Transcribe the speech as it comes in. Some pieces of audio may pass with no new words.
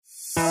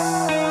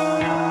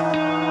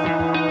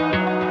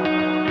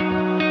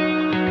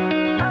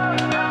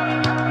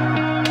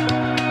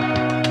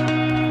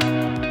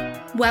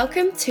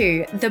Welcome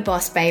to The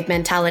Boss Babe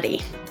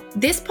Mentality.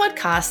 This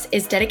podcast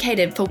is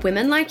dedicated for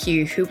women like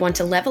you who want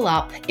to level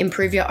up,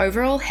 improve your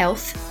overall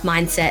health,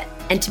 mindset,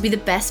 and to be the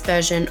best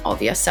version of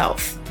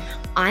yourself.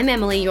 I'm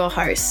Emily, your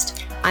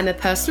host. I'm a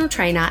personal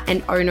trainer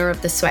and owner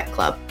of the Sweat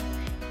Club.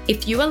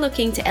 If you are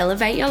looking to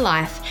elevate your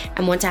life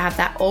and want to have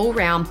that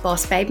all-round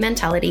boss babe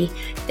mentality,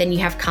 then you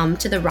have come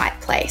to the right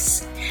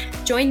place.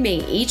 Join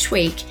me each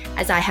week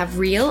as I have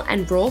real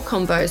and raw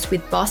convos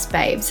with boss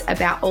babes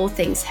about all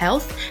things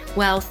health,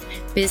 wealth,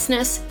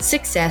 business,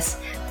 success,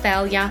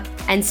 failure,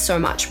 and so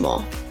much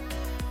more.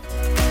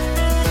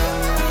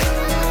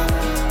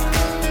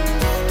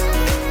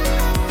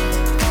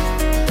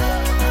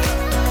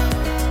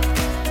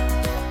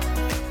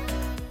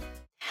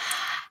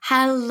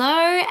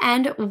 Hello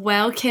and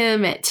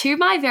welcome to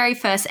my very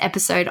first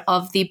episode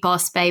of the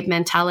Boss Babe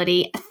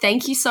Mentality.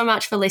 Thank you so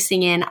much for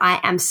listening in.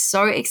 I am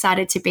so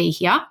excited to be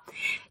here.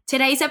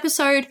 Today's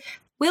episode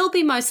will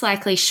be most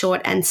likely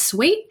short and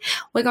sweet.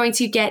 We're going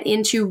to get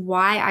into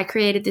why I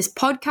created this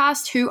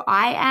podcast, who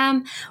I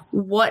am,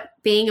 what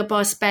being a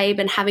boss babe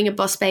and having a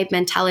boss babe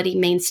mentality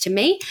means to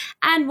me,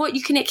 and what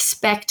you can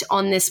expect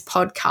on this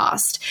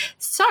podcast.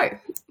 So,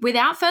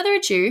 without further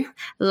ado,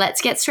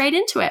 let's get straight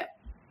into it.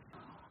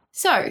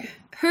 So,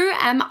 who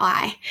am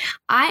I?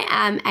 I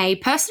am a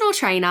personal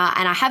trainer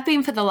and I have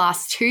been for the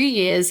last 2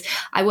 years.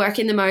 I work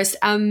in the most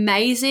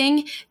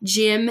amazing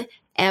gym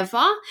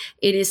ever.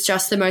 It is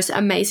just the most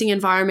amazing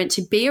environment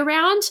to be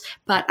around,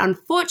 but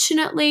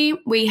unfortunately,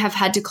 we have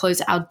had to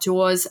close our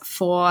doors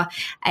for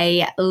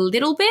a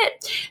little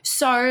bit.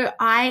 So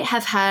I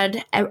have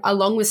had,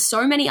 along with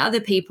so many other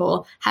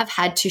people, have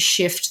had to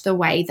shift the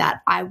way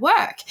that I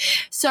work.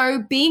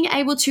 So being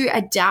able to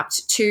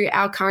adapt to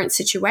our current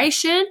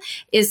situation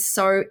is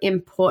so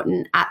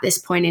important at this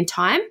point in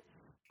time.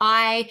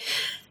 I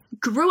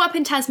grew up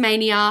in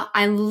Tasmania.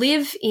 I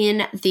live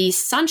in the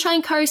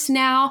Sunshine Coast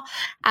now.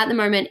 At the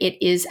moment,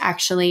 it is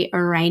actually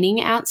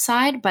raining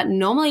outside, but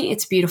normally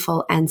it's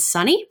beautiful and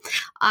sunny.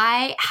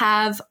 I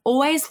have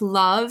always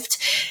loved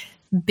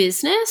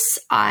business.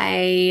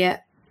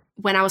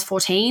 When I was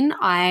 14,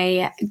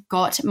 I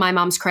got my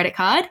mum's credit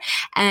card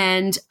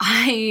and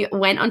I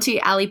went onto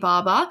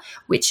Alibaba,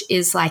 which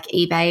is like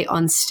eBay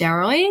on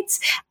steroids,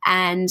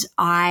 and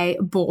I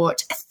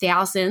bought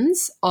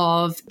thousands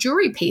of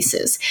jewelry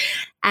pieces.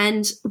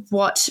 And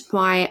what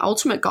my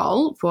ultimate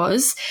goal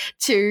was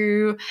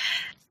to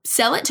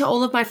sell it to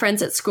all of my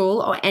friends at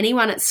school or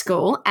anyone at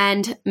school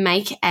and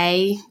make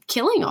a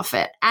killing off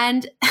it.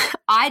 And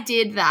I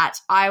did that.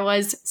 I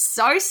was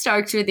so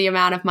stoked with the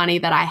amount of money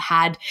that I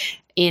had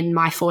in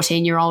my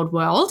 14-year-old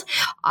world.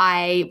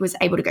 I was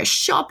able to go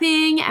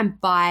shopping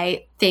and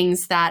buy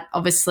things that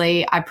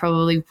obviously I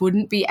probably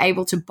wouldn't be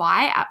able to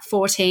buy at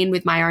 14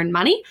 with my own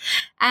money.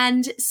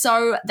 And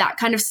so that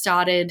kind of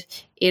started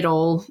it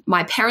all.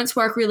 My parents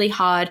work really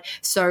hard,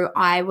 so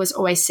I was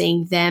always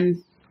seeing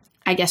them,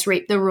 I guess,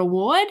 reap the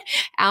reward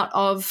out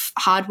of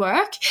hard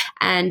work.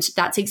 And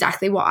that's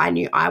exactly what I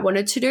knew I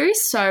wanted to do.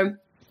 So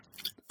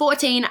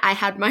 14, I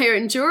had my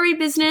own jewelry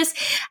business.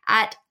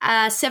 At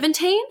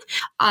 17,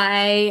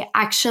 I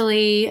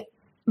actually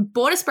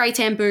bought a spray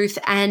tan booth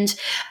and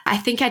I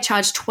think I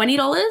charged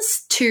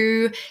 $20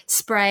 to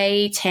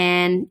spray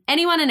tan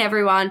anyone and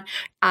everyone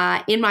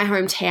in my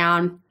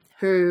hometown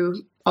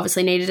who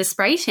obviously needed a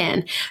spray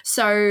tan.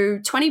 So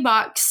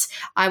 $20,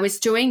 I was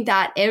doing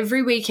that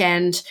every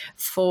weekend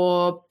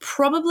for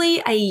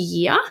probably a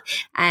year.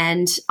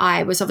 And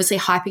I was obviously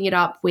hyping it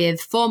up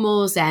with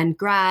formals and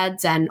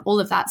grads and all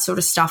of that sort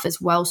of stuff as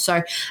well.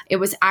 So it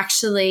was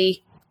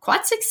actually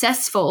quite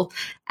successful.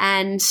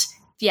 And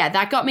yeah,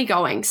 that got me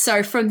going.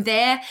 So from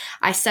there,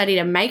 I studied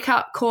a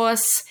makeup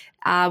course.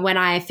 When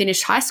I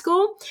finished high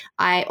school,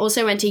 I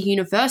also went to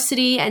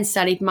university and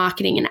studied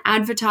marketing and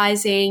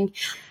advertising.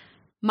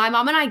 My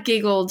mum and I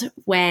giggled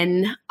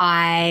when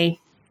I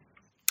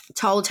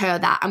told her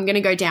that I'm going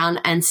to go down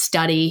and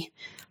study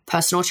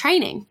personal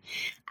training.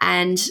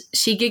 And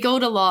she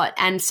giggled a lot,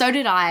 and so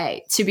did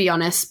I, to be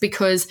honest,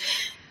 because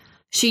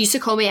she used to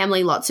call me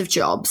Emily Lots of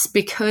Jobs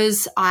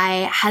because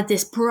I had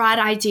this bright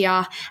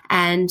idea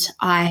and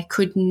I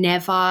could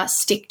never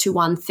stick to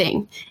one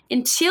thing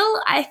until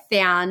I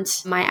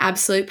found my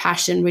absolute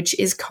passion, which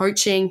is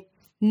coaching,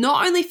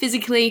 not only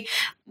physically,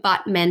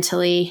 but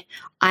mentally.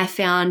 I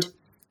found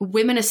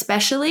women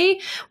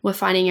especially were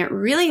finding it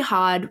really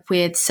hard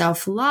with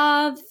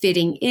self-love,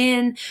 fitting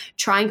in,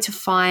 trying to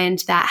find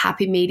that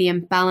happy medium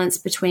balance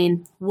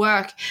between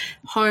work,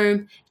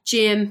 home,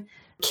 gym,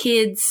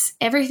 kids,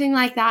 everything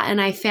like that.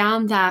 And I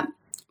found that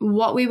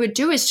what we would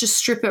do is just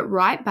strip it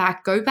right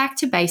back, go back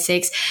to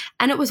basics,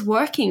 and it was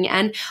working.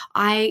 And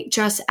I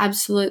just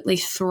absolutely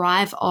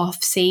thrive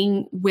off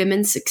seeing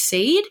women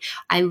succeed.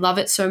 I love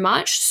it so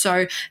much.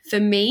 So for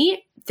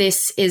me,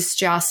 this is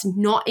just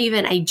not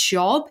even a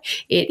job.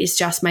 It is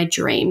just my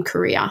dream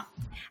career.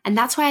 And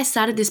that's why I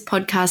started this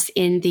podcast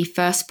in the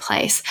first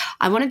place.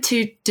 I wanted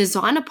to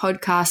design a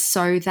podcast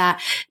so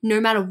that no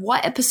matter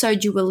what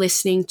episode you were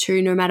listening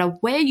to, no matter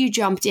where you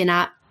jumped in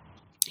at,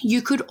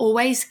 you could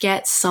always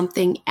get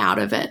something out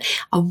of it.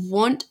 I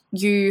want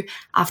you,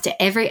 after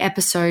every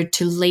episode,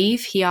 to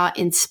leave here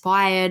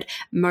inspired,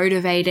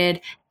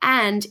 motivated,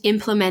 and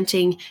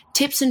implementing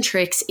tips and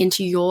tricks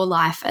into your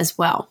life as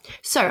well.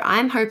 So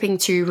I'm hoping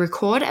to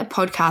record a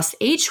podcast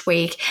each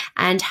week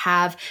and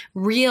have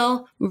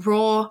real,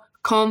 raw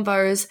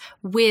convos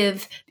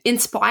with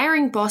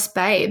inspiring boss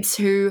babes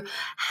who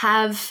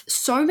have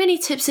so many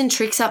tips and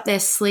tricks up their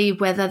sleeve,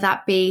 whether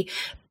that be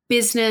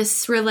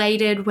business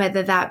related,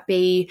 whether that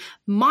be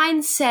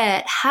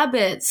mindset,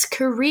 habits,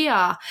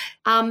 career,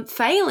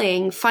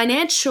 failing,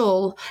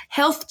 financial,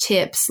 health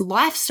tips,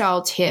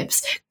 lifestyle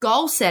tips,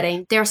 goal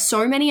setting. There are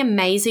so many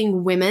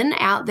amazing women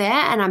out there,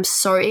 and I'm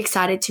so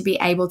excited to be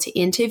able to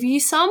interview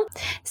some.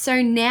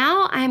 So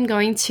now I'm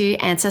going to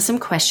answer some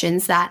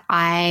questions that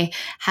I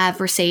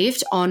have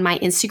received on my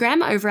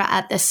Instagram over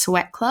at the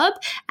Sweat Club,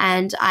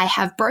 and I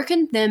have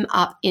broken them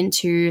up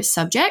into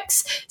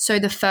subjects. So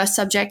the first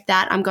subject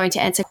that I'm going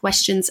to answer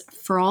questions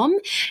from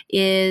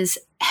is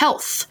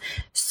health.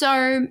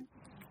 So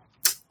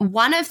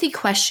one of the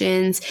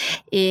questions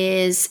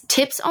is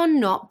tips on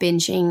not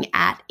binging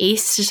at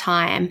Easter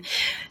time.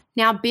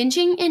 Now,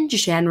 binging in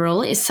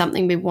general is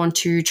something we want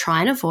to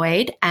try and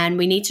avoid, and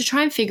we need to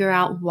try and figure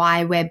out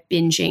why we're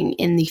binging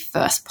in the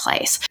first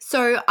place.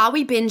 So are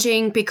we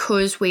binging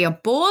because we are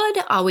bored?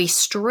 Are we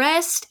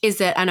stressed? Is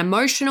it an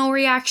emotional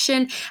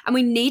reaction? And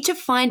we need to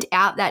find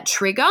out that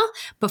trigger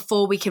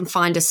before we can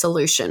find a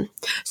solution.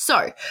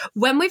 So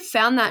when we've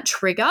found that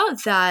trigger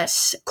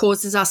that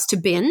causes us to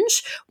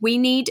binge, we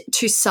need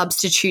to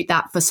substitute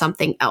that for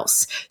something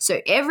else. So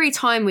every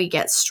time we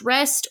get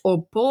stressed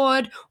or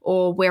bored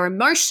or we're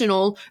emotional,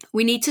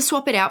 we need to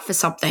swap it out for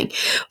something.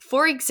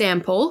 For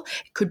example,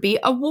 it could be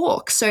a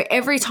walk. So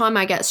every time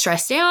I get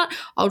stressed out,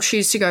 I'll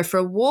choose to go for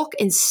a walk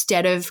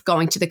instead of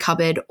going to the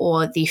cupboard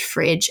or the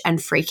fridge and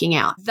freaking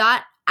out.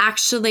 That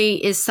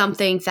actually is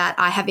something that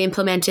I have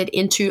implemented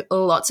into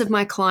lots of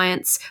my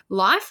clients'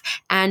 life,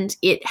 and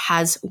it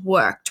has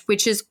worked,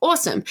 which is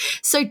awesome.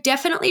 So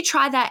definitely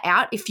try that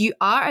out. If you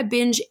are a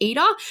binge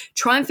eater,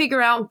 try and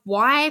figure out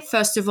why,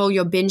 first of all,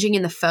 you're binging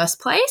in the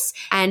first place.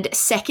 And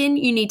second,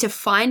 you need to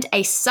find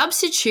a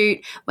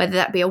substitute, whether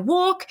that be a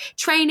walk,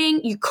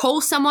 training, you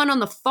call someone on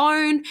the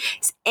phone,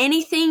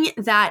 anything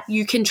that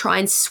you can try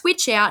and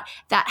switch out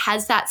that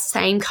has that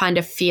same kind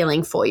of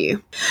feeling for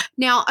you.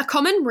 Now, a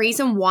common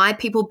reason why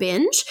people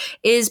binge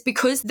is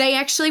because they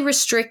actually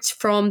restrict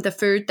from the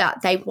food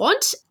that they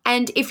want.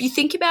 And if you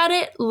think about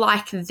it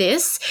like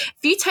this,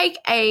 if you take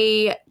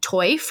a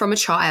toy from a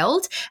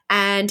child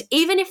and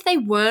even if they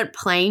weren't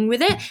playing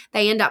with it,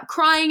 they end up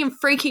crying and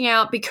freaking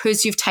out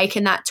because you've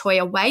taken that toy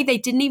away. They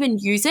didn't even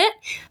use it,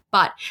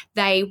 but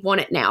they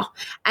want it now.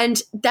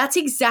 And that's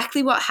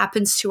exactly what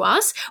happens to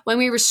us when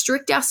we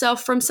restrict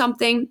ourselves from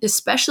something,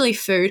 especially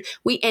food,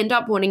 we end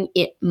up wanting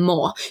it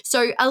more.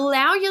 So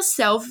allow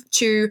yourself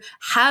to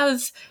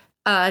have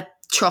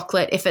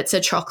chocolate if it's a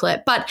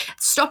chocolate, but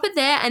stop it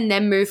there and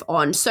then move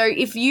on. So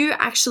if you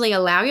actually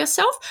allow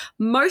yourself,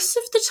 most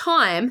of the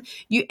time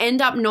you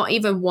end up not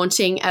even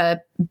wanting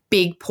a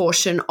big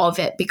portion of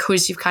it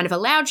because you've kind of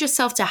allowed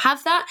yourself to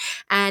have that,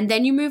 and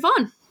then you move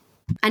on.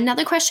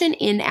 Another question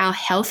in our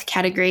health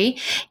category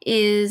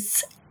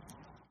is,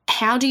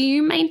 how do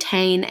you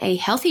maintain a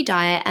healthy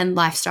diet and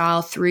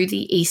lifestyle through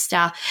the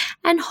Easter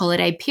and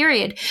holiday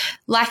period?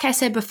 Like I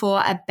said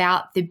before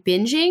about the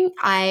binging,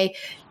 I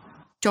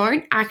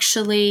don't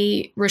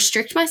actually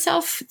restrict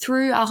myself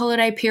through a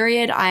holiday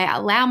period. I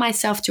allow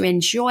myself to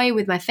enjoy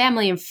with my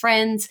family and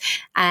friends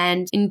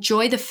and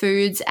enjoy the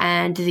foods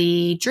and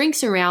the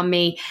drinks around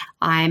me.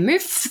 I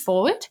move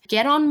forward,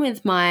 get on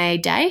with my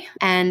day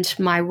and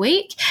my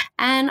week,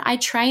 and I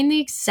train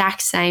the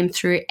exact same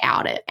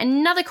throughout it.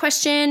 Another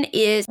question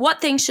is,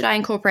 what things should I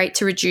incorporate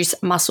to reduce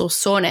muscle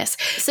soreness?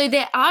 So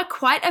there are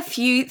quite a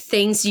few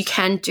things you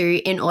can do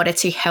in order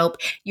to help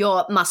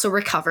your muscle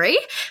recovery.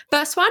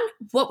 First one,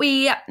 what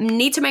we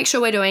need to make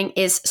sure we're doing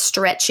is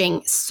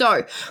stretching.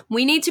 So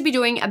we need to be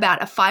doing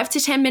about a 5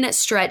 to 10 minute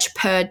stretch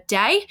per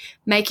day,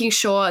 making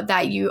sure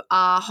that you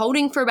are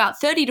holding for about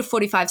 30 to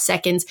 45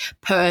 seconds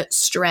per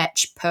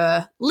stretch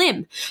per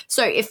limb.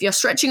 So if you're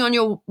stretching on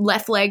your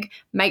left leg,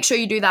 make sure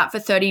you do that for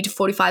 30 to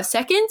 45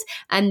 seconds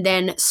and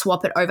then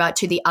swap it over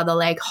to the other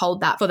leg.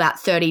 Hold that for that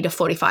 30 to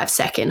 45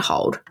 second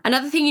hold.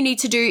 Another thing you need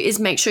to do is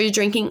make sure you're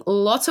drinking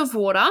lots of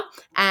water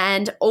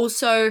and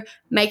also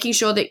making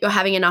sure that you're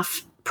having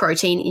enough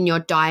protein in your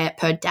diet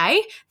per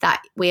day.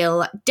 That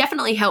will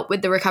definitely help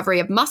with the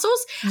recovery of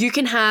muscles. You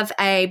can have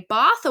a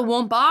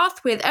warm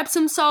bath with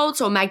Epsom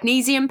salts or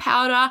magnesium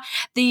powder.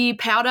 The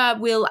powder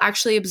will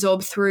actually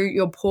absorb through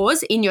your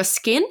pores in your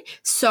skin.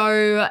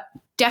 So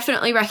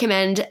definitely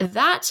recommend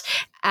that.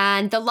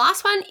 And the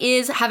last one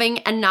is having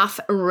enough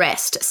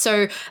rest.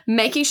 So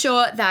making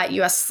sure that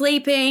you are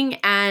sleeping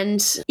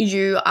and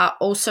you are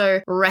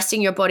also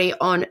resting your body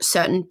on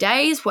certain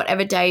days.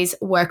 Whatever days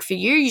work for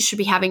you, you should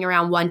be having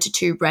around 1 to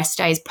 2 rest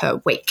days per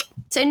week.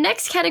 So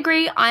next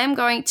category, I am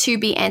going to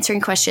be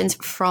answering questions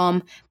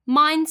from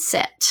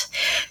mindset.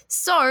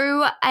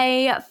 So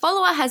a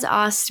follower has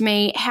asked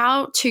me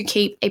how to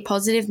keep a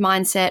positive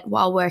mindset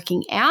while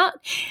working out.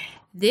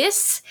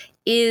 This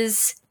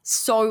is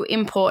so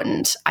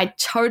important. I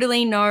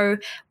totally know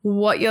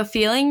what you're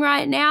feeling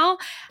right now.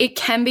 It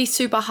can be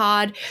super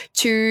hard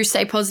to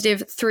stay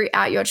positive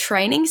throughout your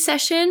training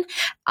session.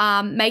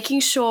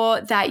 Making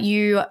sure that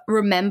you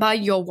remember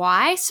your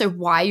why, so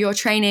why you're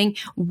training,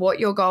 what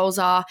your goals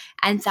are,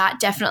 and that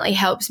definitely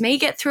helps me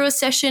get through a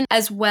session,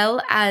 as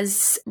well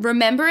as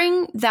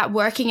remembering that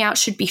working out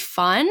should be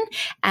fun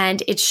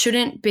and it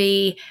shouldn't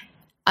be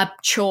a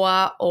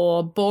chore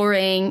or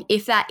boring.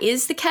 If that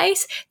is the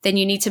case, then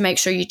you need to make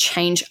sure you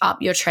change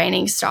up your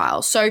training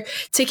style. So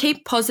to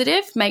keep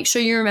positive, make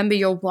sure you remember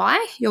your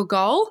why, your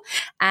goal,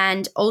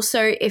 and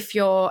also if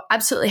you're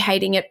absolutely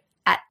hating it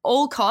at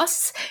all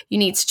costs, you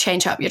need to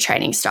change up your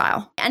training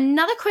style.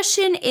 Another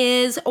question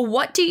is,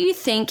 what do you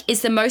think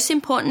is the most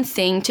important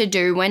thing to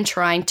do when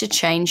trying to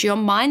change your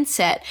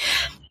mindset?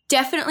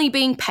 Definitely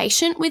being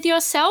patient with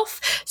yourself.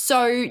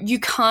 So you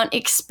can't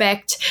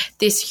expect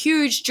this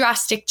huge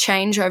drastic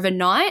change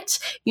overnight.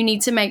 You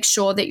need to make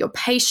sure that you're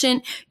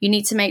patient. You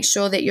need to make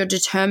sure that you're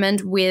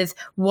determined with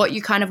what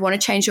you kind of want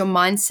to change your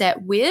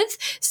mindset with.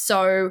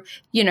 So,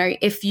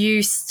 if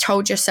you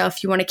told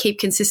yourself you want to keep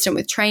consistent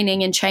with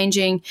training and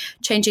changing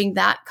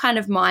that kind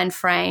of mind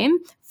frame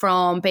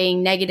from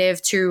being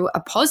negative to a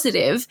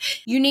positive,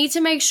 you need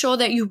to make sure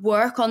that you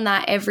work on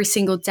that every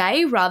single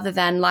day rather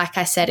than, like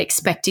I said,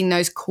 expecting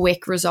those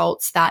quick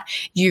results that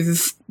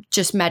you've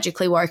just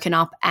magically woken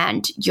up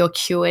and you're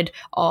cured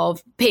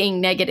of being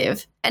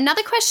negative.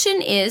 Another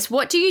question is,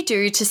 what do you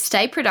do to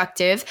stay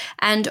productive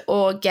and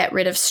or get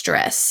rid of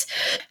stress?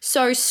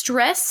 So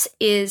stress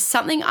is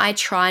something I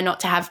try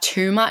not to have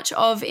too much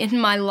of in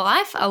my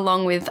life,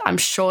 along with, I'm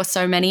sure,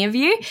 so many of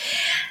you.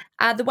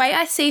 The way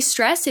I see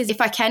stress is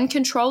if I can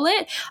control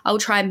it, I'll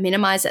try and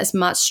minimize as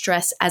much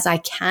stress as I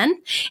can.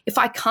 If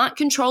I can't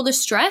control the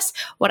stress,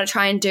 what I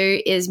try and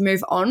do is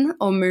move on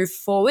or move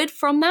forward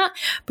from that,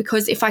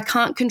 because if I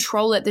can't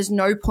control it, there's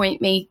no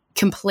point me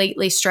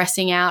completely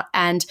stressing out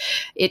and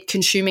it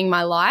consuming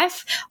my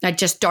life. I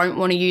just don't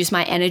want to use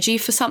my energy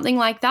for something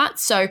like that.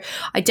 So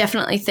I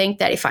definitely think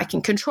that if I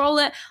can control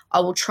it, I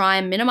will try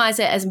and minimize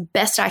it as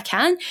best I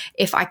can.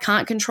 If I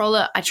can't control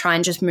it, I try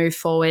and just move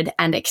forward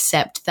and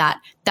accept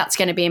that that's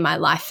going to be in my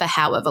life for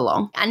however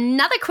long.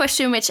 Another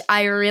question which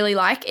I really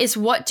like is,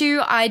 what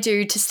do I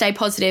do to stay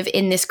positive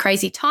in this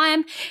crazy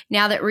time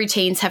now that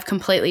routines have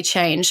completely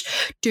changed?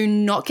 Do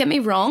not get me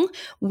wrong.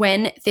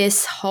 When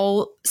this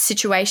whole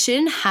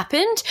situation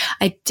happened,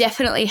 I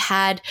definitely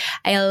had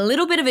a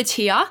little bit of a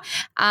tear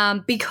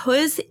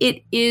because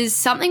it is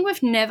something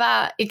we've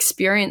never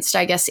experienced,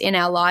 I guess, in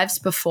our lives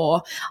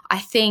before. I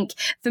think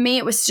for me,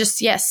 it was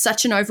just,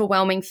 such an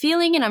overwhelming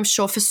feeling, and I'm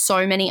sure for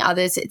so many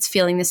others, it's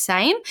feeling the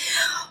same.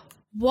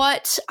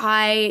 What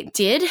I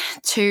did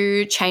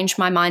to change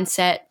my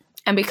mindset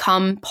and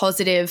become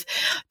positive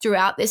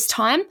throughout this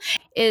time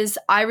is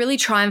I really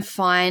try and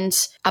find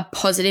a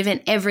positive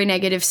in every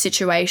negative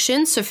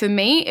situation. So for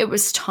me, it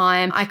was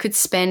time I could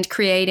spend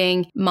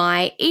creating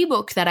my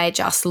ebook that I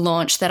just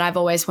launched that I've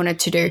always wanted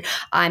to do.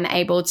 I'm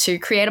able to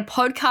create a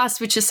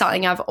podcast, which is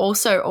something I've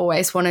also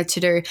always wanted to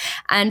do.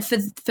 And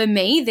for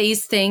me,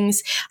 these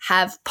things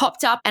have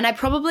popped up, and I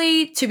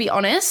probably, to be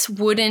honest,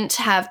 wouldn't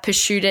have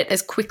pursued it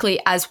as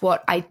quickly as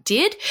what I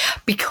did,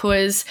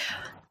 because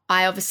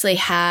I obviously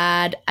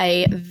had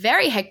a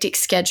very hectic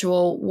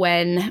schedule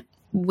when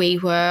we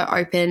were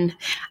open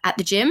at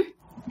the gym,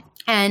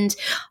 and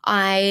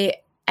I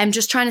am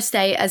just trying to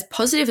stay as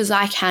positive as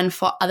I can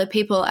for other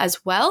people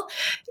as well.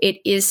 It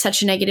is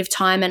such a negative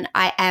time, and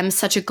I am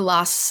such a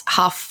glass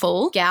half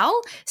full gal.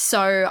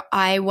 So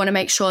I want to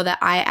make sure that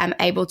I am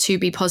able to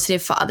be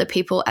positive for other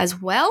people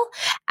as well.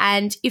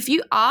 And if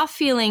you are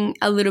feeling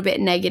a little bit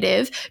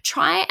negative,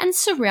 try and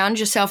surround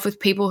yourself with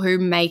people who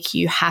make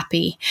you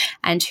happy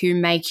and who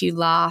make you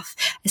laugh.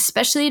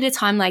 Especially at a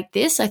time like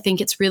this, I think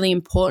it's really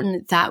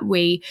important that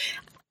we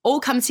all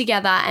come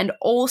together and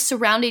all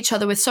surround each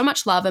other with so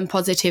much love and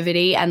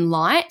positivity and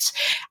light.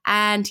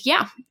 And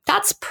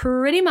that's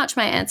pretty much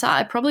my answer.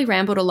 I probably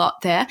rambled a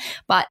lot there,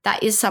 but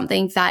that is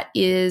something that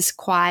is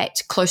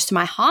quite close to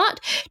my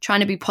heart, trying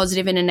to be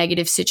positive in a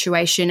negative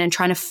situation and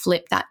trying to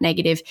flip that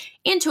negative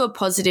into a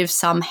positive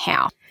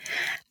somehow.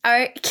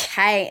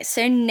 Okay,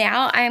 so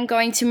now I am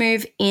going to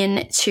move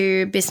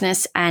into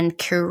business and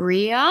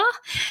career.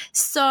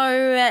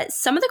 So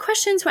some of the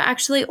questions were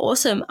actually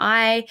awesome.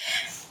 I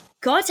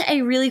got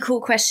a really cool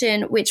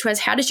question, which was,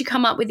 how did you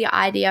come up with your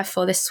idea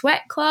for the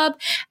Sweat Club,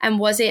 and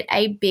was it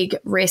a big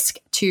risk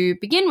to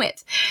begin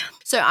with?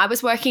 So I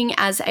was working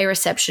as a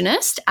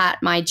receptionist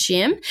at my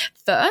gym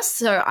first,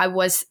 so I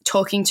was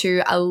talking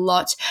to a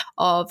lot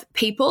of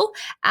people,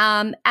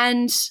 and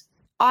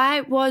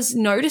I was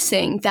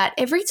noticing that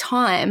every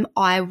time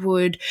I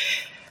would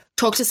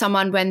talk to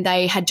someone when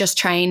they had just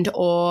trained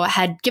or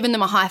had given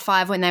them a high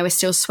five when they were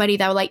still sweaty,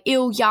 they were like,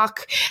 ew, yuck,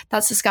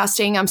 that's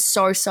disgusting. I'm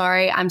so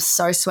sorry. I'm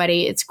so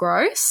sweaty. It's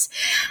gross.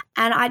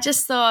 And I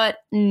just thought,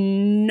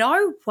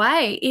 no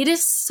way. It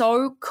is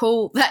so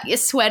cool that you're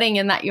sweating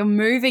and that you're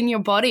moving your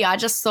body. I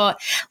just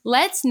thought,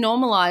 let's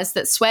normalize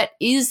that sweat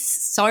is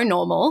so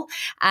normal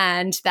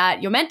and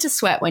that you're meant to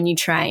sweat when you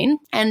train.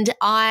 And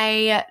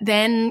I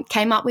then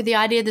came up with the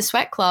idea of the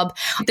Sweat Club.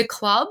 The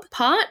club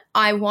part,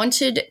 I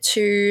wanted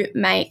to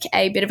make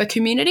a bit of a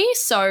community.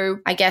 So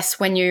I guess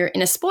when you're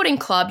in a sporting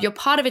club, you're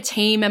part of a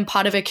team and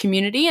part of a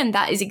community. And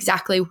that is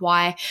exactly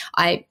why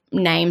I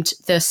named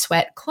the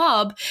Sweat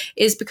Club,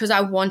 is because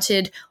I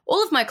wanted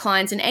all of my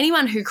clients and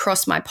anyone who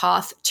crossed my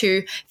path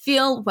to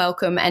feel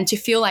welcome and to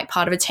feel like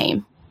part of a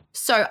team.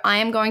 So I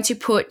am going to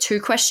put 2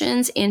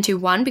 questions into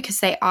one because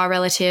they are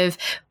relative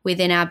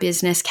within our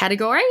business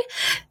category.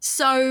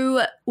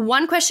 So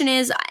one question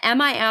is,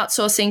 am I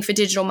outsourcing for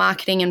digital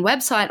marketing and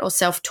website or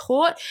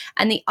self-taught?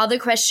 And the other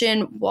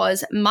question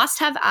was, must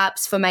have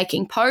apps for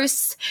making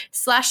posts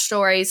 /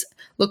 stories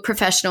look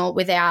professional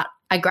without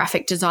a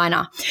graphic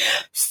designer.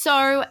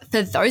 So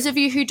for those of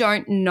you who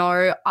don't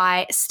know,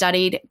 I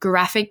studied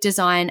graphic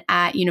design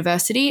at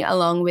university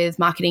along with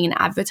marketing and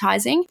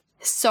advertising.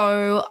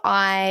 So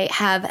I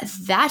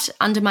have that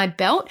under my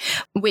belt,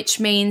 which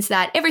means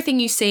that everything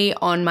you see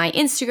on my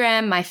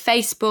Instagram, my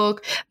Facebook,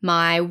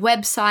 my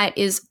website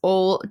is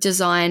all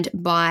designed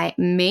by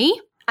me.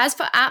 As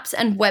for apps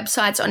and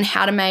websites on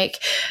how to make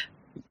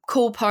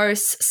cool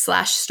posts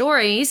 /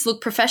 stories look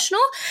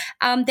professional,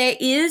 there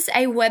is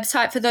a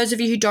website, for those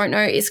of you who don't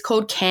know, it's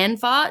called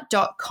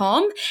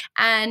canva.com,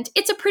 and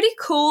it's a pretty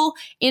cool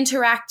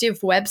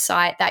interactive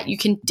website that you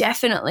can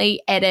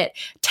definitely edit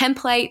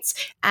templates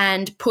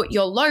and put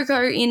your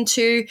logo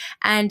into.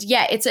 And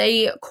yeah, it's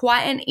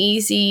quite an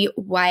easy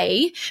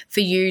way for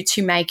you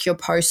to make your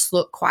posts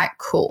look quite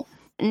cool.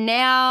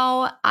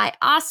 Now, I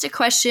asked a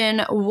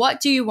question,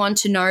 what do you want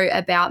to know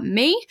about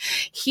me?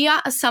 Here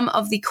are some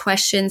of the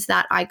questions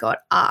that I got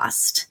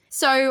asked.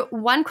 So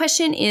one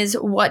question is,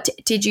 what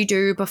did you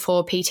do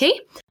before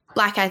PT?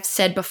 Like I've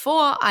said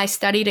before, I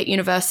studied at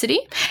university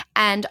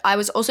and I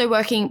was also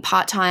working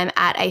part-time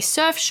at a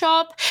surf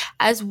shop,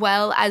 as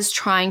well as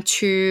trying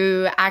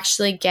to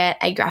actually get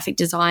a graphic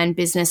design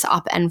business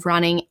up and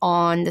running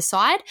on the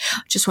side.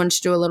 Just wanted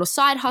to do a little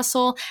side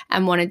hustle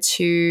and wanted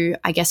to,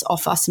 I guess,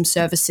 offer some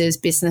services,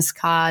 business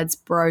cards,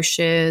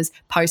 brochures,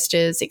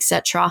 posters,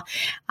 etc.,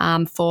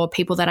 for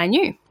people that I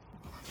knew.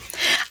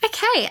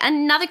 Okay,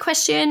 another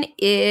question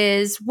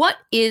is, what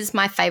is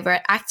my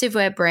favorite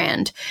activewear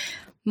brand?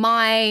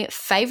 My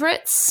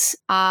favorites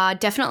are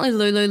definitely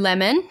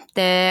Lululemon.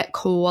 Their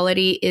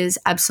quality is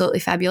absolutely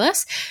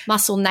fabulous.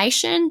 Muscle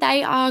Nation,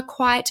 they are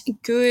quite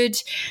good.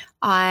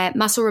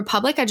 Muscle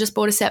Republic, I just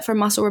bought a set from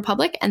Muscle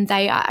Republic and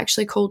they are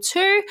actually cool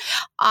too.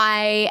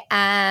 I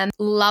am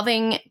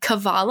loving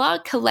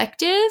Kavala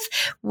Collective,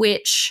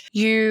 which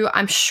you,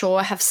 I'm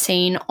sure, have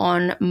seen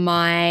on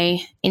my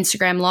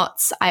Instagram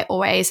lots. I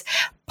always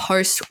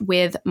post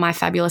with my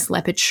fabulous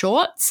leopard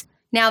shorts.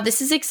 Now,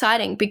 this is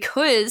exciting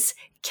because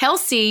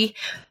Kelsey,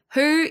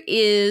 who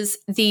is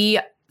the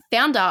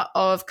founder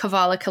of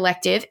Kavala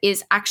Collective,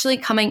 is actually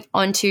coming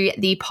onto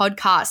the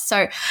podcast.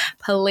 So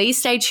please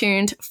stay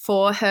tuned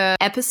for her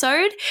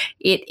episode.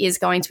 It is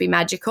going to be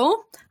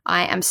magical.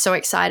 I am so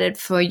excited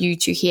for you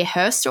to hear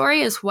her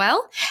story as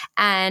well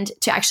and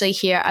to actually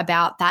hear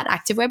about that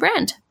activewear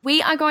brand.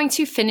 We are going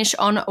to finish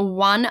on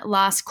one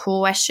last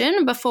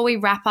question before we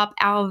wrap up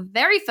our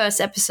very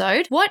first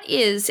episode. What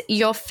is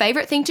your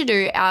favorite thing to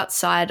do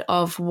outside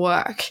of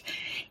work?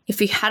 If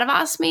you had have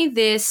asked me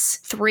this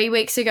 3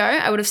 weeks ago,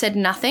 I would have said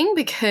nothing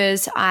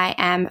because I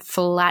am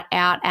flat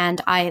out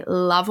and I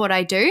love what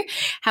I do.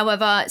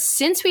 However,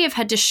 since we have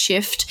had to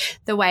shift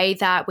the way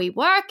that we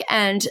work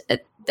and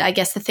I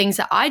guess the things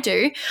that I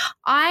do,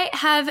 I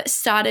have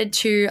started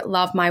to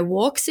love my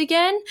walks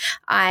again.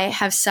 I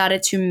have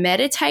started to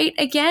meditate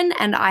again,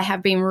 and I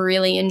have been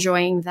really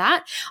enjoying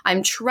that.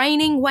 I'm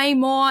training way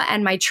more,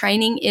 and my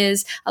training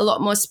is a lot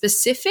more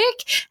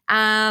specific.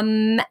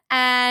 And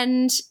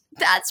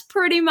that's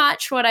pretty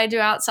much what I do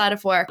outside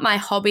of work. My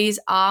hobbies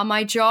are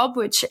my job,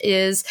 which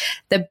is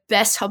the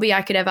best hobby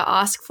I could ever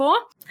ask for.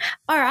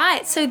 All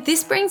right, so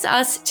this brings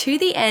us to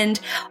the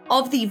end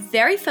of the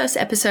very first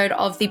episode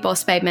of the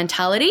Boss Babe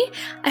Mentality.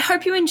 I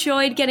hope you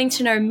enjoyed getting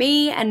to know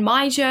me and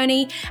my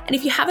journey. And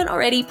if you haven't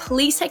already,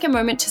 please take a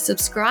moment to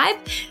subscribe.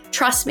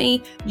 Trust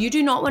me, you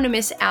do not want to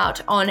miss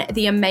out on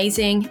the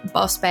amazing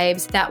boss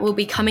babes that will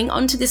be coming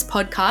onto this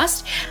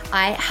podcast.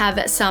 I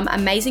have some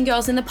amazing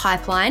girls in the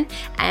pipeline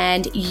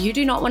and you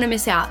do not want to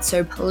miss out.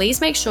 So please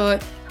make sure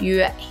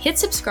you hit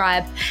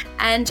subscribe,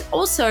 and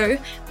also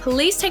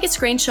please take a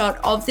screenshot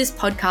of this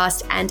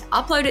podcast and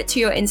upload it to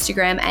your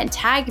Instagram and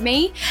tag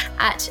me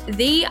at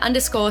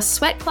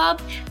 @the_sweat club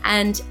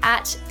and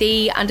at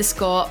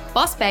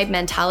 @the_boss babe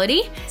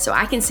mentality so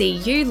I can see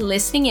you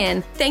listening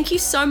in. Thank you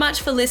so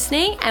much for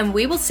listening, and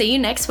we will see you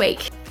next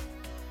week.